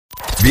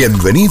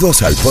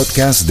Bienvenidos al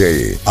podcast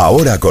de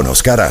Ahora con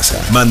Oscar Aza.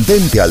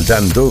 Mantente al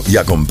tanto y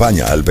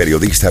acompaña al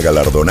periodista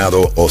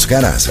galardonado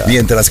Oscar Aza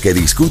mientras que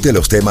discute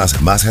los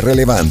temas más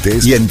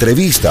relevantes y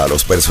entrevista a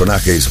los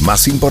personajes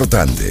más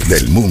importantes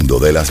del mundo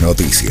de las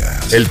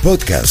noticias. El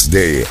podcast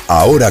de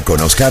Ahora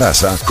con Oscar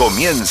Aza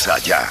comienza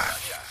ya.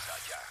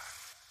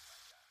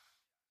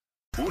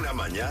 Una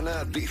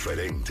mañana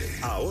diferente.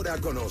 Ahora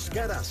con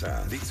Oscar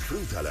Aza.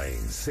 Disfrútala en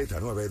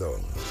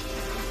Z92.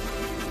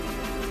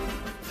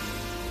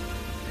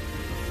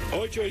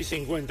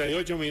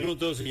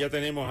 8:58 y ya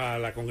tenemos a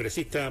la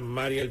congresista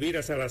María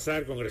Elvira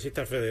Salazar,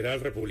 congresista federal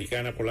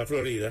republicana por la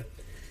Florida,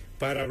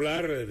 para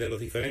hablar de los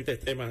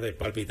diferentes temas de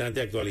palpitante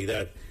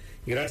actualidad.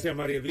 Gracias,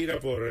 María Elvira,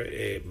 por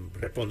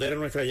responder a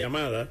nuestra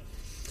llamada.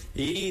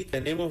 Y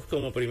tenemos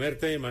como primer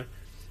tema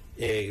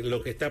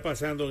lo que está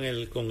pasando en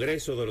el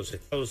Congreso de los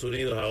Estados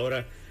Unidos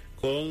ahora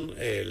con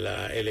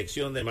la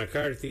elección de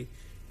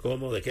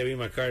Kevin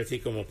McCarthy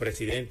como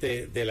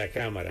presidente de la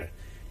Cámara.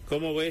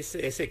 ¿Cómo ves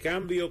ese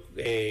cambio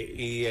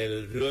y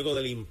luego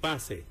del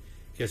impasse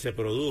que se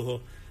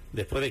produjo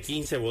después de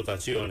 15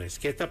 votaciones?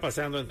 ¿Qué está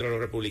pasando entre los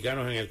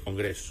republicanos en el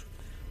Congreso?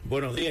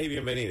 Buenos días y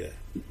bienvenida.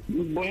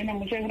 Bueno,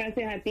 muchas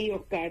gracias a ti,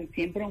 Oscar.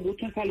 Siempre un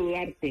gusto en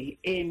saludarte.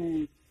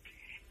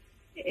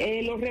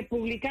 Los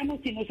republicanos,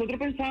 si nosotros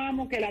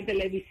pensábamos que la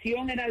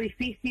televisión era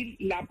difícil,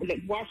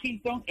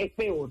 Washington es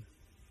peor.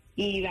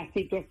 Y la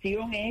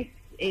situación es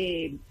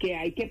que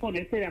hay que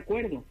ponerse de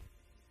acuerdo.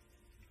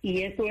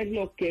 Y eso es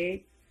lo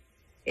que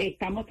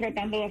estamos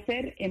tratando de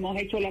hacer. Hemos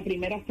hecho la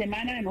primera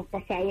semana, hemos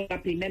pasado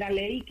la primera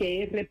ley,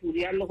 que es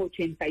repudiar los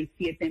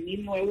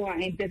 87,000 nuevos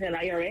agentes del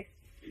IRS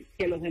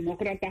que los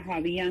demócratas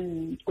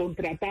habían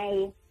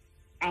contratado.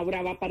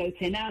 Ahora va para el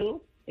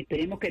Senado.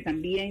 Esperemos que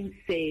también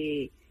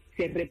se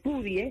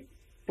repudie,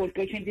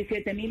 porque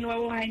 87,000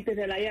 nuevos agentes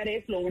del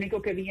IRS lo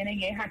único que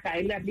vienen es a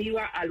caerle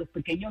arriba a los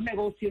pequeños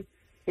negocios,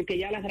 porque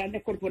ya las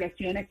grandes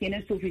corporaciones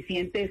tienen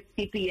suficientes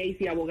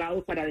CPAs y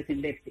abogados para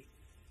defenderse.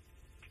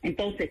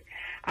 Entonces,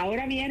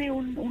 ahora viene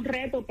un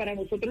reto para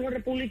nosotros los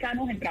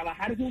republicanos en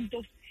trabajar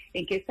juntos,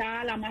 en que esa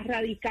ala más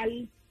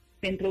radical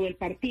dentro del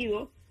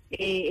partido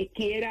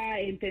quiera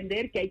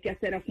entender que hay que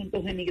hacer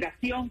asuntos de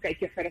migración, que hay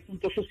que hacer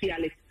asuntos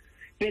sociales.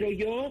 Pero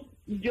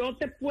yo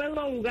te puedo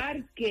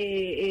augurar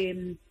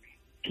que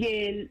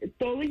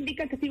todo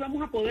indica que sí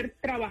vamos a poder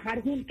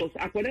trabajar juntos.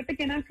 Acuérdate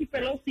que Nancy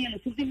Pelosi en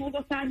los últimos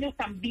 2 años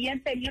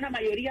también tenía una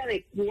mayoría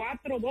de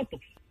 4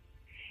 votos.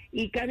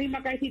 Y Kevin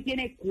McCarthy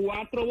tiene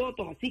 4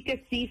 votos, así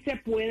que sí se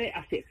puede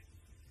hacer.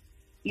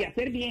 Y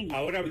hacer bien.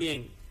 Ahora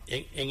bien,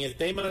 en el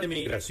tema de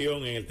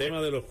migración, en el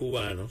tema de los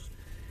cubanos,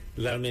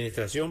 la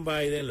administración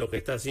Biden lo que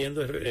está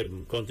haciendo es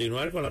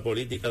continuar con la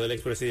política del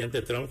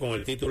expresidente Trump con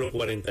el título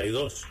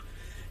 42.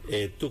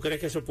 ¿Tú crees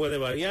que eso puede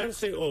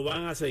variarse o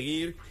van a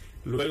seguir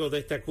luego de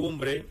esta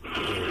cumbre,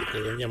 que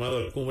han llamado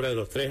la cumbre de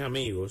los 3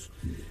 amigos,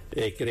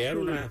 crear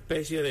una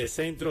especie de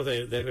centros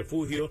de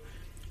refugio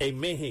en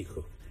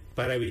México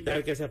para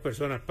evitar que esas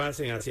personas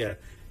pasen hacia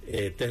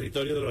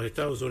territorio de los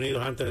Estados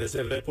Unidos antes de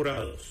ser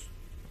depurados?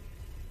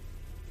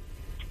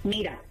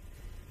 Mira,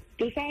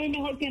 tú sabes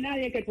mejor que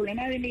nadie que el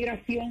problema de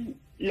inmigración,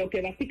 lo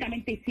que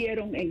básicamente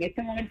hicieron en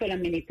este momento la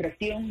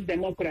administración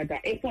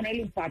demócrata es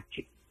ponerle un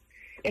parche.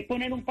 Es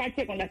poner un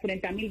parche con las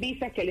 30,000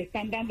 visas que le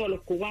están dando a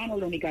los cubanos,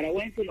 los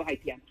nicaragüenses y los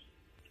haitianos.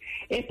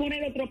 Es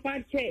poner otro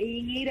parche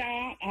y ir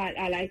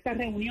a esta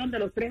reunión de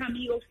los 3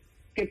 amigos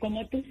que,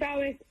 como tú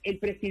sabes, el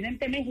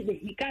presidente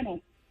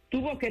mexicano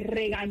tuvo que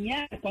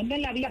regañar. Cuando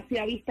en la vida se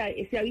ha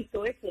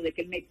visto eso, de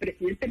que el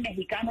presidente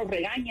mexicano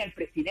regaña al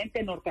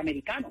presidente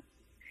norteamericano,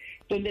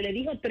 donde le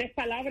dijo 3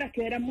 palabras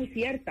que eran muy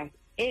ciertas.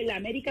 En la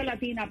América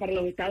Latina, para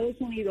los Estados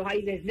Unidos,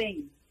 hay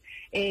desdén.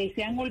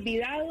 Se han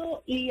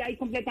olvidado y hay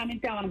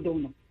completamente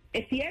abandono.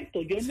 Es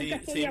cierto, yo nunca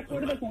estoy de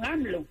acuerdo con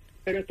AMLO,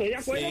 pero estoy de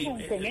acuerdo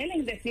con él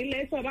en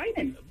decirle eso a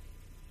Biden.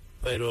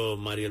 Pero,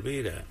 María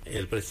Elvira,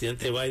 el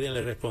presidente Biden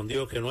le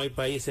respondió que no hay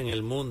país en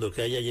el mundo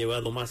que haya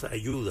llevado más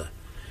ayuda,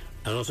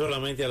 no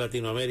solamente a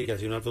Latinoamérica,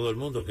 sino a todo el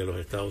mundo, que los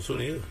Estados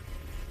Unidos.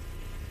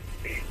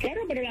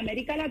 Claro, pero en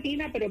América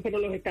Latina, pero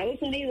los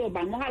Estados Unidos,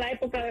 vamos a la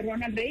época de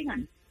Ronald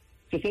Reagan.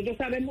 Nosotros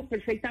sabemos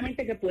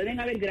perfectamente que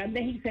pueden haber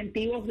grandes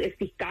incentivos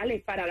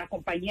fiscales para las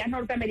compañías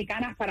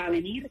norteamericanas para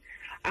venir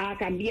a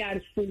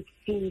cambiar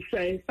sus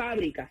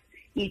fábricas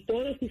y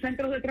todos sus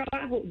centros de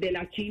trabajo de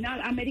la China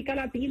a América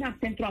Latina, a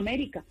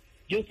Centroamérica.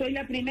 Yo soy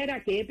la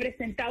primera que he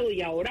presentado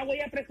y ahora voy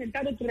a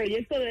presentar un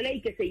proyecto de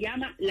ley que se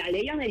llama la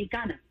Ley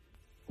Americana,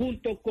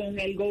 junto con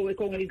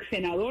el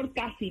senador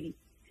Cassidy,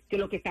 que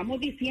lo que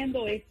estamos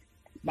diciendo es: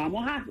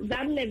 vamos a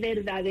darle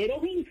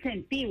verdaderos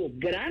incentivos,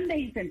 grandes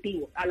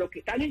incentivos a los que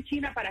están en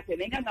China para que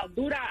vengan a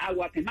Honduras, a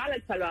Guatemala,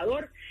 El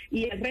Salvador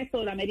y el resto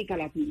de la América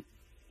Latina.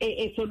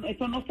 Eso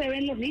no se ve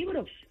en los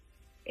libros.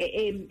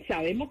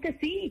 Sabemos que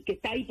sí, que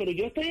está ahí, pero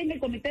yo estoy en el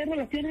Comité de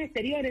Relaciones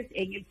Exteriores,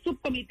 en el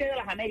Subcomité de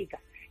las Américas,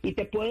 y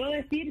te puedo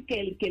decir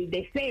que el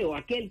deseo,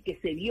 aquel que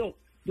se dio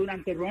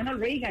durante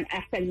Ronald Reagan,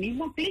 hasta el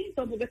mismo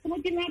Clinton, porque esto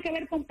no tiene nada que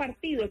ver con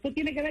partido, esto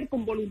tiene que ver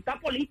con voluntad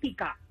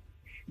política,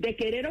 de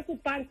querer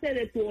ocuparse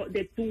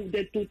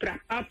de tu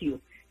traspatio,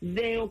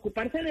 de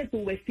ocuparse de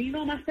tu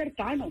vecino más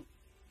cercano.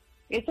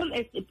 Eso,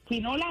 si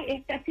no,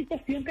 esta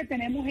situación que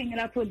tenemos en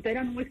la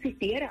frontera no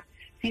existiera.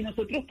 Si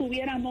nosotros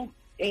tuviéramos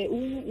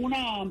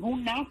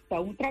un NAFTA,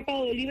 un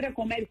tratado de libre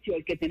comercio,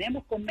 el que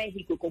tenemos con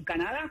México y con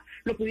Canadá,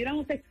 lo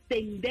pudiéramos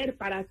extender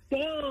para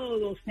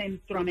todo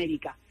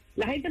Centroamérica.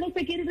 La gente no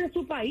se quiere ir de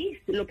su país,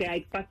 lo que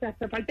hay falta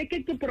es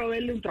que tú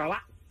proveerle un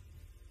trabajo.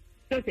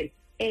 Entonces,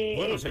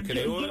 bueno, se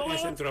creó en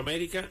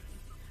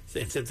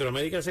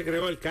Centroamérica se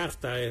creó el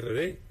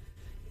CAFTA-RD,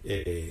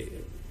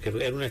 que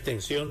era una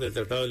extensión del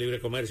Tratado de Libre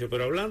Comercio,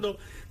 pero hablando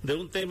de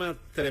un tema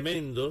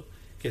tremendo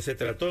que se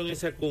trató en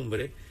esa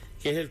cumbre,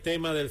 que es el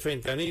tema del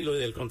fentanilo y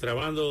del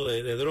contrabando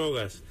de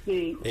drogas,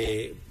 sí,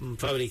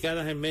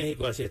 fabricadas en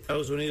México hacia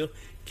Estados Unidos,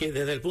 que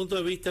desde el punto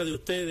de vista de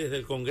ustedes,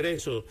 del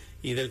Congreso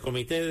y del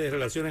Comité de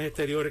Relaciones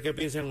Exteriores, ¿qué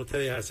piensan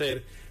ustedes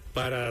hacer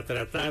para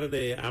tratar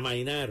de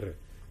amainar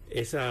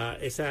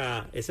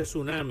ese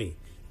tsunami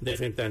de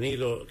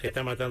fentanilo que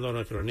está matando a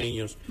nuestros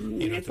niños?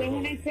 Esa es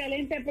una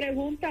excelente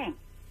pregunta.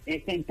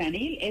 El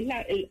fentanil es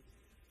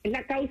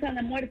la causa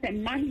de muerte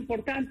más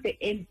importante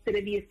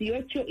entre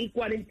 18 y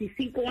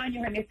 45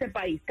 años en este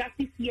país.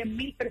 Casi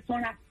 100,000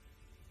 personas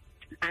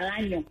al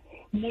año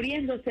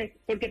muriéndose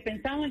porque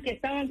pensaban que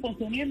estaban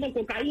consumiendo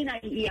cocaína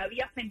y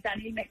había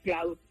fentanil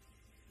mezclado.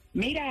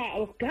 Mira,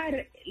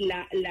 Oscar,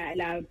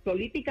 la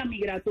política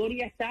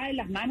migratoria está en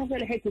las manos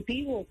del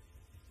Ejecutivo.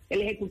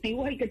 El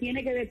Ejecutivo es el que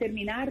tiene que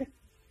determinar.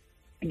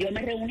 Yo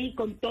me reuní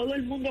con todo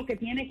el mundo que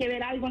tiene que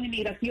ver algo en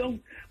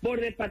inmigración,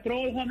 Border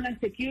Patrol, Homeland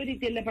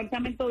Security, el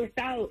Departamento de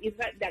Estado, y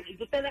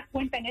tú te das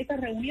cuenta en esa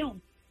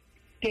reunión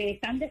que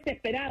están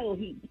desesperados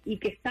y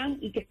que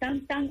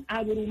están tan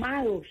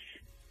abrumados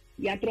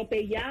y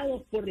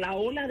atropellados por la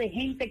ola de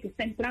gente que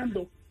está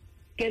entrando,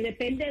 que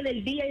depende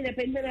del día y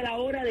depende de la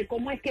hora de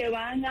cómo es que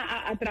van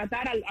a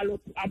tratar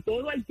a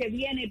todo el que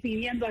viene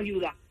pidiendo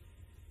ayuda,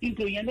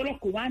 incluyendo los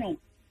cubanos,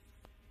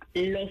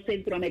 los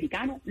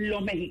centroamericanos,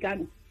 los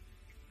mexicanos.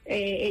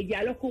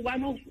 Ya los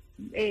cubanos,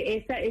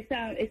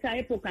 esa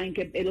época en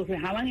que los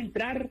dejaban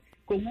entrar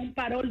con un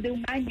parol de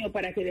un año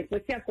para que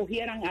después se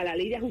acogieran a la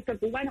ley de ajuste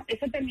cubano,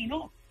 eso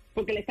terminó,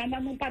 porque le están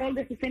dando un parol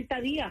de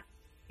 60 días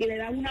y le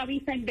dan una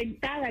visa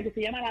inventada que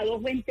se llama la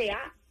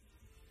 220A.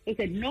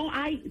 Entonces no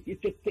hay,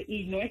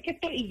 y no es que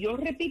y yo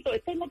repito,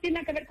 esto no tiene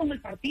nada que ver con el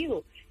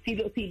partido. Si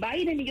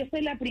Biden, y yo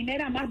soy la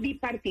primera más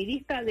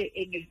bipartidista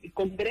en el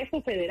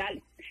Congreso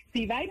Federal,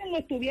 si Biden lo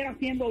estuviera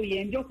haciendo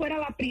bien, yo fuera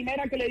la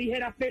primera que le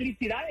dijera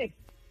felicidades.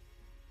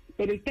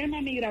 Pero el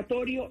tema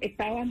migratorio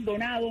está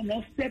abandonado,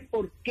 no sé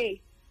por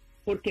qué,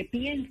 porque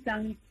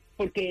piensan,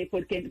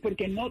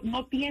 porque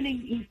no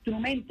tienen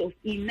instrumentos,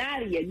 y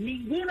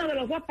ninguno de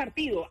los dos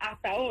partidos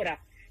hasta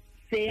ahora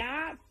se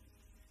ha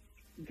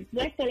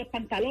puesto los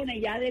pantalones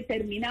y ha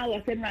determinado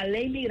hacer una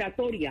ley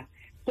migratoria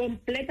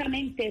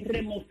completamente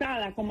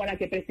remozada como la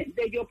que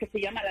presenté yo, que se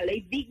llama la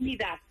ley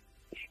Dignidad,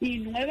 y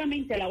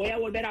nuevamente la voy a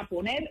volver a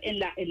poner en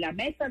la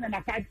mesa de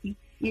McCarthy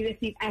y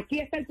decir, aquí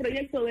está el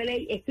proyecto de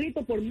ley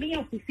escrito por mi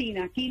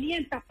oficina,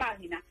 500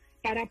 páginas,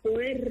 para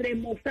poder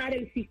remozar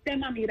el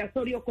sistema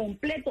migratorio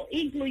completo,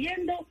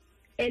 incluyendo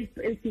el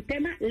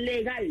sistema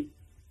legal,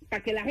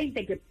 para que la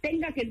gente que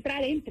tenga que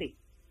entrar entre.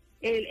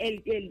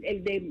 El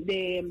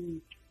de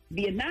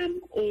Vietnam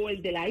o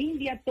el de la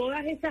India, toda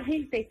esa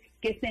gente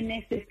que se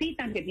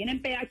necesitan, que tienen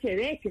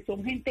PhD, que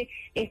son gente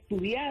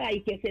estudiada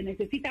y que se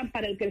necesitan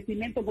para el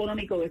crecimiento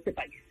económico de este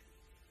país.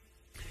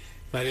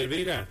 María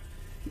Elvira,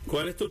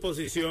 ¿cuál es tu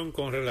posición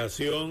con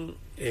relación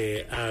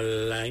a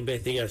las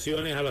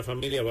investigaciones a la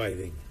familia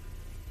Biden?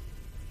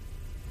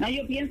 No,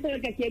 yo pienso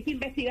que aquí hay que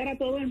investigar a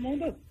todo el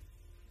mundo.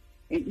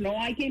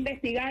 No hay que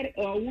investigar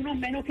a unos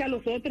menos que a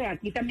los otros.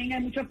 Aquí también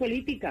hay mucha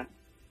política.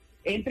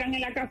 Entran en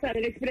la casa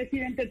del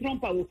expresidente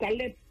Trump a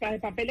buscarle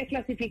papeles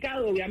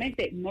clasificados.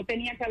 Obviamente no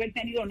tenía que haber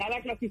tenido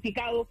nada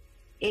clasificado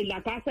en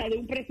la casa de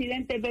un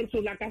presidente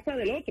versus la casa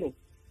del otro.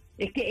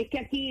 Es que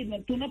aquí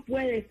tú no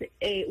puedes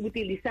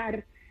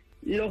utilizar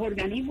los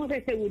organismos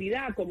de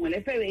seguridad como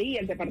el FBI,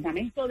 el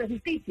Departamento de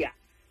Justicia,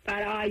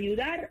 para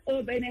ayudar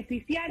o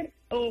beneficiar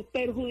o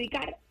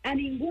perjudicar a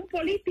ningún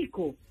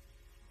político.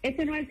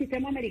 Ese no es el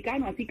sistema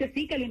americano. Así que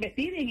sí, que lo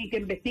investiguen, y que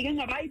investiguen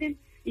a Biden,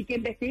 y que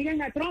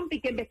investiguen a Trump, y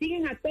que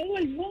investiguen a todo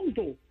el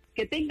mundo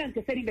que tengan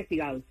que ser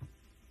investigados.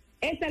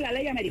 Esa es la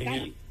ley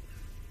americana.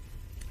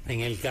 En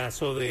el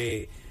caso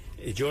de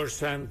George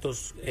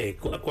Santos,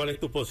 ¿cuál es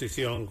tu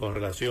posición con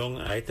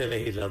relación a este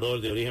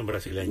legislador de origen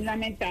brasileño?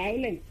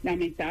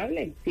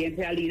 Lamentable. Si en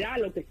realidad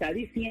lo que está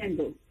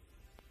diciendo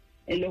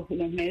en los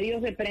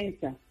medios de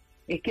prensa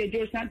es que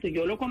George Santos,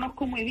 yo lo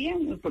conozco muy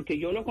bien, porque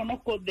yo lo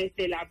conozco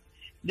desde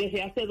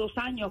hace 2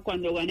 años,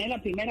 cuando gané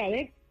la primera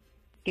vez,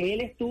 que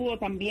él estuvo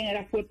también,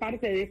 fue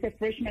parte de ese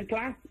freshman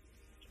class,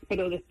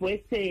 pero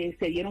después se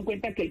dieron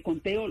cuenta que el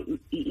conteo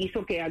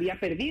hizo que había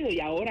perdido y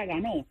ahora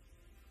ganó.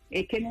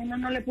 Es que uno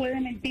no le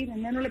puede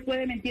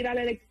mentir al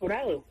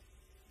electorado.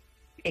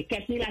 Es que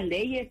aquí las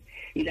leyes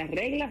y las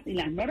reglas y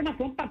las normas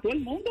son para todo el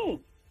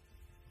mundo.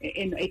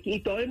 Y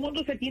todo el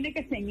mundo se tiene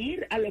que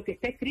ceñir a lo que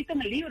está escrito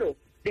en el libro,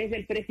 desde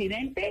el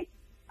presidente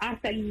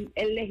hasta el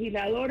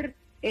legislador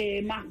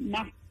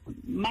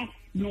más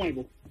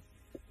nuevo.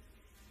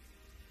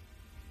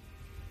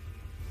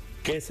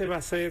 ¿Qué se va a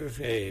hacer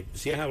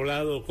si has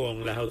hablado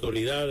con las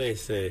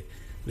autoridades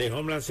de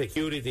Homeland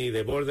Security y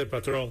de Border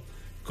Patrol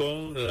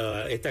con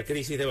esta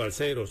crisis de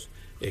balseros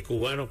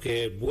cubanos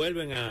que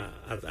vuelven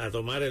a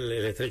tomar el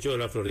estrecho de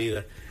la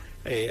Florida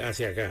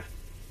hacia acá?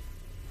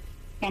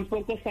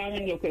 Tampoco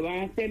saben lo que van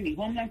a hacer ni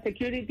Homeland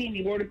Security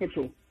ni Border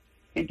Patrol.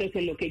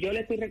 Entonces lo que yo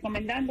les estoy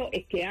recomendando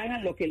es que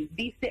hagan lo que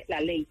dice la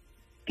ley,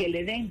 que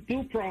le den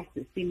due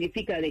process.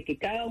 Significa de que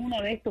cada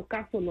uno de estos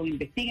casos lo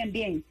investiguen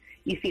bien,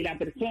 y si la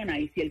persona,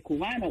 y si el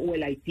cubano o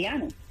el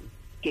haitiano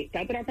que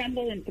está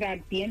tratando de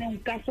entrar tiene un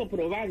caso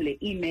probable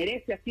y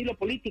merece asilo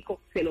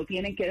político, se lo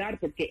tienen que dar,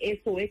 porque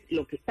eso es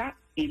lo que está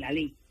en la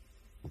ley.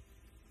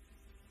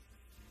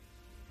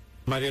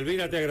 María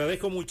Elvira, te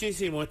agradezco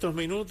muchísimo estos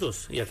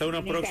minutos y hasta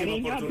una próxima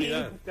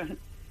oportunidad.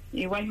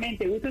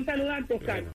 Igualmente, gusto en saludarte, Oscar. Bueno.